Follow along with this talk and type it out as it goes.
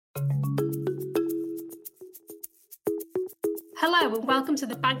Hello and welcome to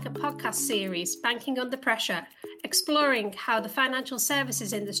the Banker podcast series, Banking Under Pressure, exploring how the financial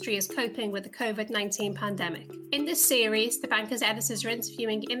services industry is coping with the COVID-19 pandemic. In this series, the Banker's editors are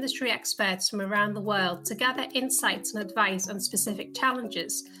interviewing industry experts from around the world to gather insights and advice on specific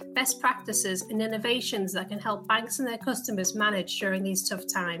challenges, best practices and innovations that can help banks and their customers manage during these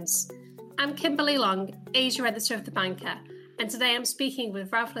tough times. I'm Kimberly Long, Asia editor of The Banker, and today I'm speaking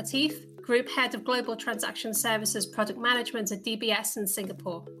with Ralph Latif, Group Head of Global Transaction Services Product Management at DBS in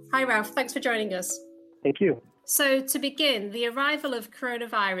Singapore. Hi Ralph, thanks for joining us. Thank you. So to begin, the arrival of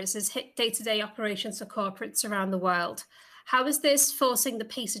coronavirus has hit day-to-day operations for corporates around the world. How is this forcing the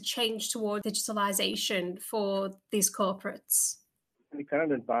pace of change toward digitalization for these corporates? The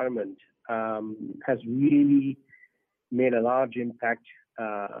current environment has really made a large impact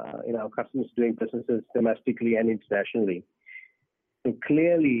in our customers doing businesses domestically and internationally. So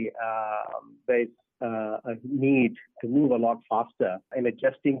clearly, there's a need to move a lot faster in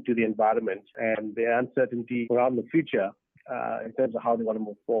adjusting to the environment and the uncertainty around the future in terms of how they want to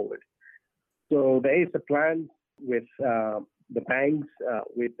move forward. So there is a plan with the banks,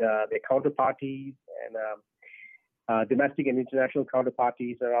 with their counterparties and domestic and international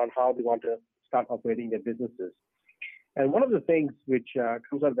counterparties around how they want to start operating their businesses. And one of the things which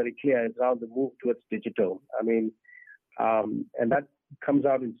comes out very clear is around the move towards digital. And that comes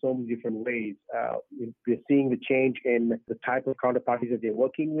out in so many different ways. We're seeing the change in the type of counterparties that they're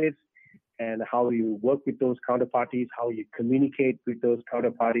working with and how you work with those counterparties, how you communicate with those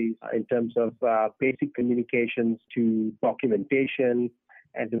counterparties in terms of basic communications to documentation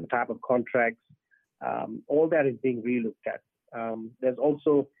and to the type of contracts. All that is being relooked at. There's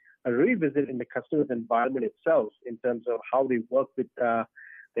also a revisit in the customer's environment itself in terms of how they work with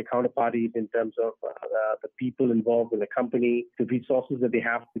their counterparties, in terms of the people involved in the company, the resources that they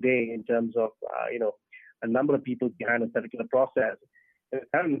have today in terms of, a number of people behind a particular process. The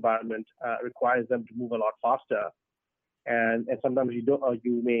current environment requires them to move a lot faster. And sometimes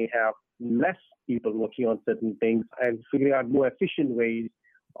you may have less people working on certain things and figuring out more efficient ways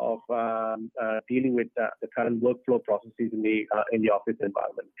of dealing with the current workflow processes in the office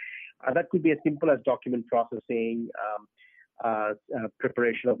environment. That could be as simple as document processing,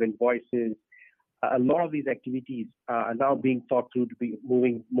 preparation of invoices. A lot of these activities are now being thought through to be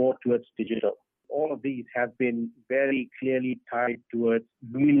moving more towards digital. All of these have been very clearly tied towards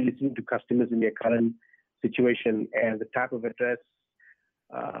really listening to customers in their current situation and the type of address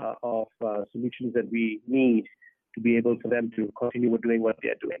of solutions that we need to be able for them to continue doing what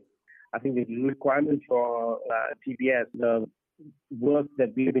they're doing. I think the requirement for TBS, the work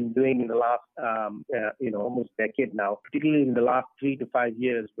that we've been doing in the last, almost decade now, particularly in the last 3 to 5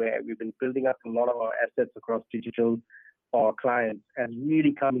 years, where we've been building up a lot of our assets across digital for our clients, has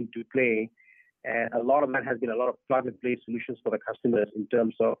really come into play. And a lot of that has been a lot of plug-and-play solutions for the customers in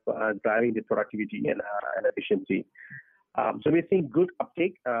terms of driving the productivity and efficiency. So we're seeing good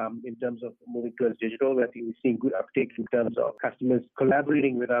uptake in terms of moving towards digital. I think we're seeing good uptake in terms of customers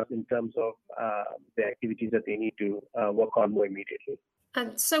collaborating with us in terms of the activities that they need to work on more immediately.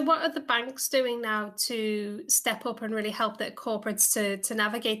 And so what are the banks doing now to step up and really help their corporates to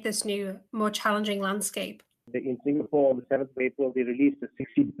navigate this new, more challenging landscape? In Singapore, on the 7th of April, they released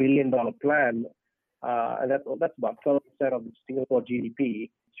a $60 billion plan, and that's about 12% of the Singapore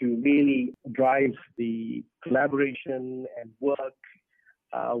GDP, to really drive the collaboration and work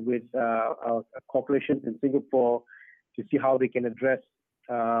with our corporations in Singapore to see how they can address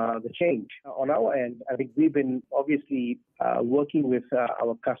the change. On our end, I think we've been obviously working with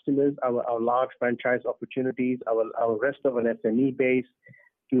our customers, our large franchise opportunities, our rest of an SME base,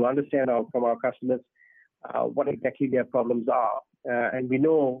 to understand from our customers what exactly their problems are. And we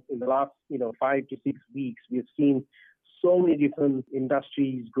know in the last 5 to 6 weeks, we've seen so many different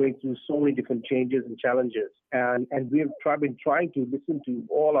industries going through so many different changes and challenges. And we've been trying to listen to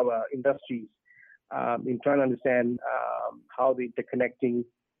all our industries in trying to understand how the interconnecting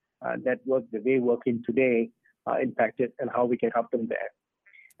network that they work in today are impacted and how we can help them there.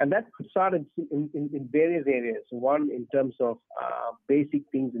 And that could start in various areas. One, in terms of basic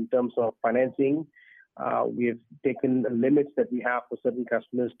things, in terms of financing. We have taken the limits that we have for certain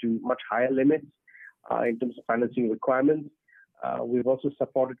customers to much higher limits in terms of financing requirements. We've also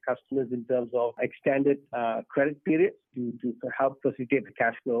supported customers in terms of extended credit periods to help facilitate the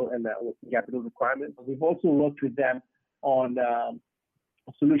cash flow and the capital requirements. We've also worked with them on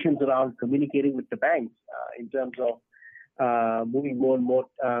solutions around communicating with the banks in terms of moving more and more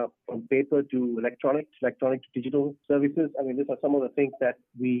from paper to electronic to digital services. I mean, these are some of the things that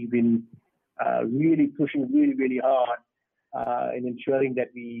we've been really pushing really hard in ensuring that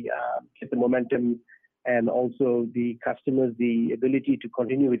we get the momentum and also the customers the ability to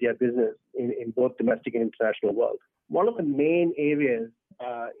continue with their business in both domestic and international world. One of the main areas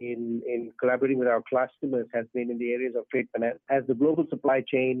in collaborating with our customers has been in the areas of trade finance. As the global supply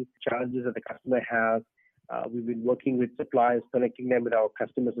chain challenges that the customer has, we've been working with suppliers, connecting them with our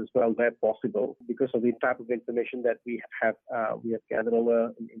customers as well where possible because of the type of information that we have gathered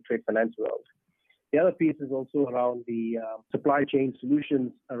over in trade finance world. The other piece is also around the supply chain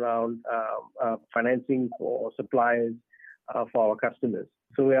solutions around financing for suppliers for our customers.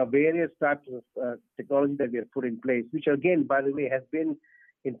 So we have various types of technology that we have put in place, which again, by the way, has been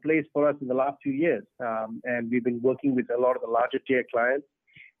in place for us in the last few years. And we've been working with a lot of the larger tier clients.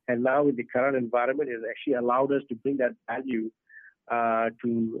 And now in the current environment, it has actually allowed us to bring that value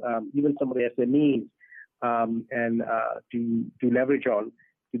to even some of the SMEs and to leverage on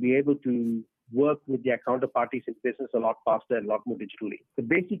to be able to work with their counterparties in business a lot faster and a lot more digitally. The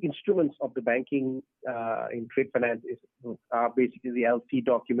basic instruments of the banking in trade finance are basically the LC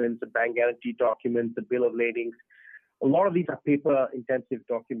documents, the bank guarantee documents, the bill of ladings. A lot of these are paper-intensive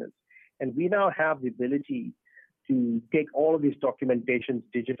documents. And we now have the ability to take all of these documentations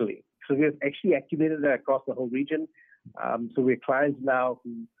digitally. So we have actually activated that across the whole region. So we have clients now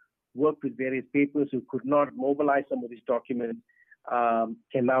who work with various papers who could not mobilize some of these documents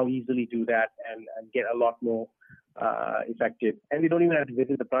can now easily do that and get a lot more effective. And we don't even have to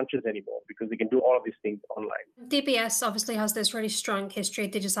visit the branches anymore because we can do all of these things online. DBS obviously has this really strong history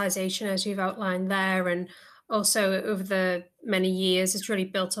of digitization, as you've outlined there, and also over the many years, it's really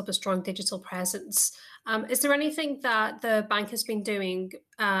built up a strong digital presence. Is there anything that the bank has been doing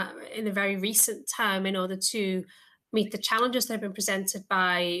in the very recent term in order to meet the challenges that have been presented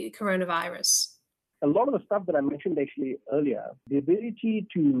by coronavirus? A lot of the stuff that I mentioned actually earlier, the ability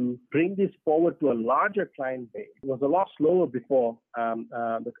to bring this forward to a larger client base was a lot slower before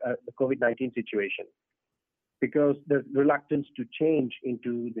the COVID-19 situation because there's reluctance to change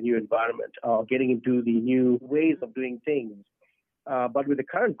into the new environment or getting into the new ways of doing things. But with the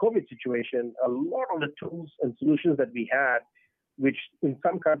current COVID situation, a lot of the tools and solutions that we had, which in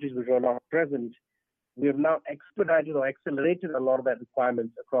some countries which were not present, we have now expedited or accelerated a lot of that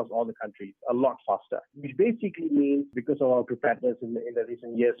requirements across all the countries a lot faster, which basically means because of our preparedness in the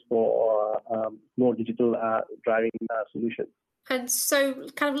recent years for more digital driving solutions. And so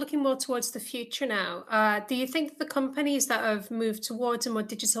kind of looking more towards the future now, do you think the companies that have moved towards a more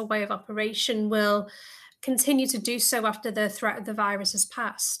digital way of operation will continue to do so after the threat of the virus has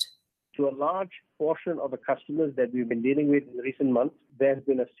passed? To a large portion of the customers that we've been dealing with in recent months, there's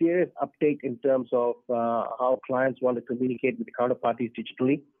been a serious uptake in terms of how clients want to communicate with the counterparties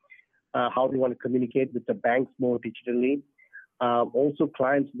digitally, how they want to communicate with the banks more digitally. Also,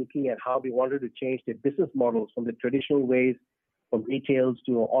 clients looking at how they wanted to change their business models from the traditional ways from retails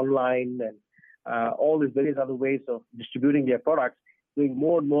to online and all these various other ways of distributing their products, going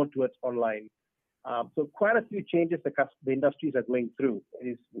more and more towards online. So quite a few changes the industries are going through. It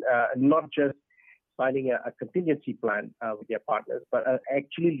is not just finding a contingency plan with their partners, but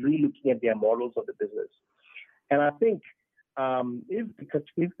actually re-looking at their models of the business. And I think if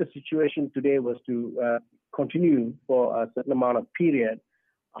the situation today was to continue for a certain amount of period,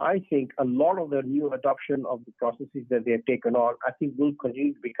 I think a lot of the new adoption of the processes that they have taken on, I think will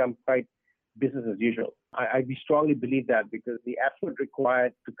continue to become quite business as usual. I strongly believe that because the effort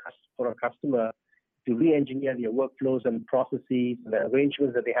required for a customer to re-engineer their workflows and processes and the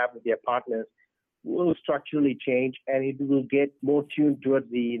arrangements that they have with their partners will structurally change, and it will get more tuned towards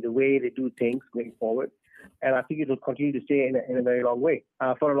the way they do things going forward. And I think it will continue to stay in a very long way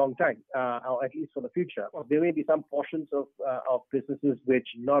for a long time, or at least for the future. There may be some portions of businesses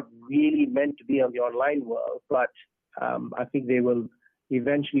which not really meant to be on the online world, but I think they will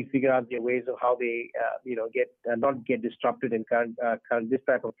eventually figure out their ways of how they not get disrupted in current this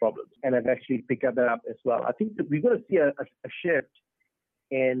type of problems, and have actually picked that up as well. I think that we're going to see a shift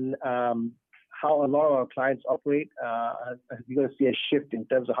in how a lot of our clients operate. We're going to see a shift in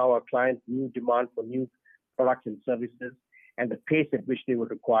terms of how our clients' new demand for new products and services and the pace at which they would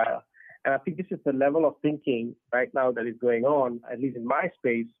require. And I think this is the level of thinking right now that is going on, at least in my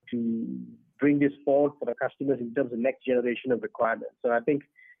space, to bring this forward for the customers in terms of next generation of requirements. So I think,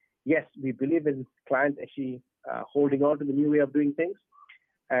 yes, we believe in clients actually holding on to the new way of doing things.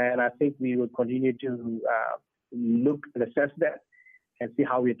 And I think we will continue to look and assess that and see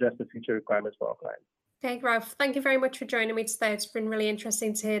how we address the future requirements for our clients. Okay, Ralph, thank you very much for joining me today. It's been really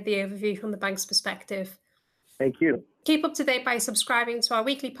interesting to hear the overview from the bank's perspective. Thank you. Keep up to date by subscribing to our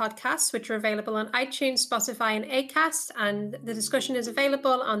weekly podcasts, which are available on iTunes, Spotify, and Acast. And the discussion is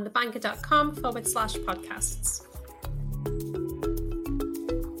available on thebanker.com/podcasts.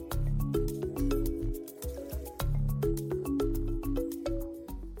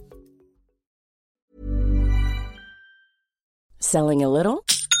 Selling a little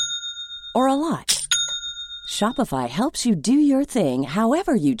or a lot? Shopify helps you do your thing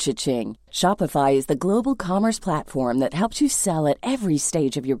however you cha-ching. Shopify is the global commerce platform that helps you sell at every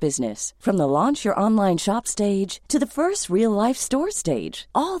stage of your business. From the launch your online shop stage to the first real-life store stage,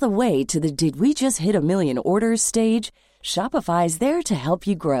 all the way to the did we just hit a million orders stage. Shopify is there to help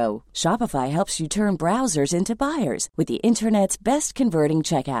you grow. Shopify helps you turn browsers into buyers with the internet's best converting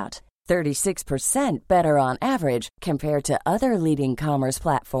checkout. 36% better on average compared to other leading commerce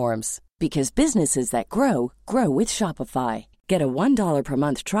platforms. Because businesses that grow, grow with Shopify. Get a $1 per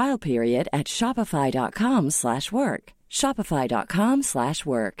month trial period at shopify.com/work.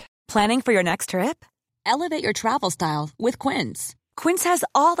 Shopify.com/work. Planning for your next trip? Elevate your travel style with Quince. Quince has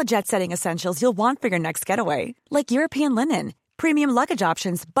all the jet-setting essentials you'll want for your next getaway, like European linen, premium luggage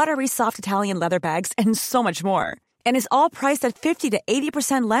options, buttery soft Italian leather bags, and so much more. And is all priced at 50 to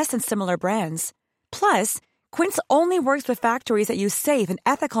 80% less than similar brands. Plus, Quince only works with factories that use safe and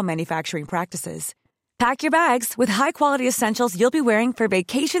ethical manufacturing practices. Pack your bags with high-quality essentials you'll be wearing for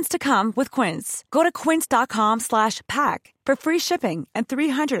vacations to come with Quince. Go to quince.com/pack for free shipping and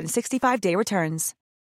 365-day returns.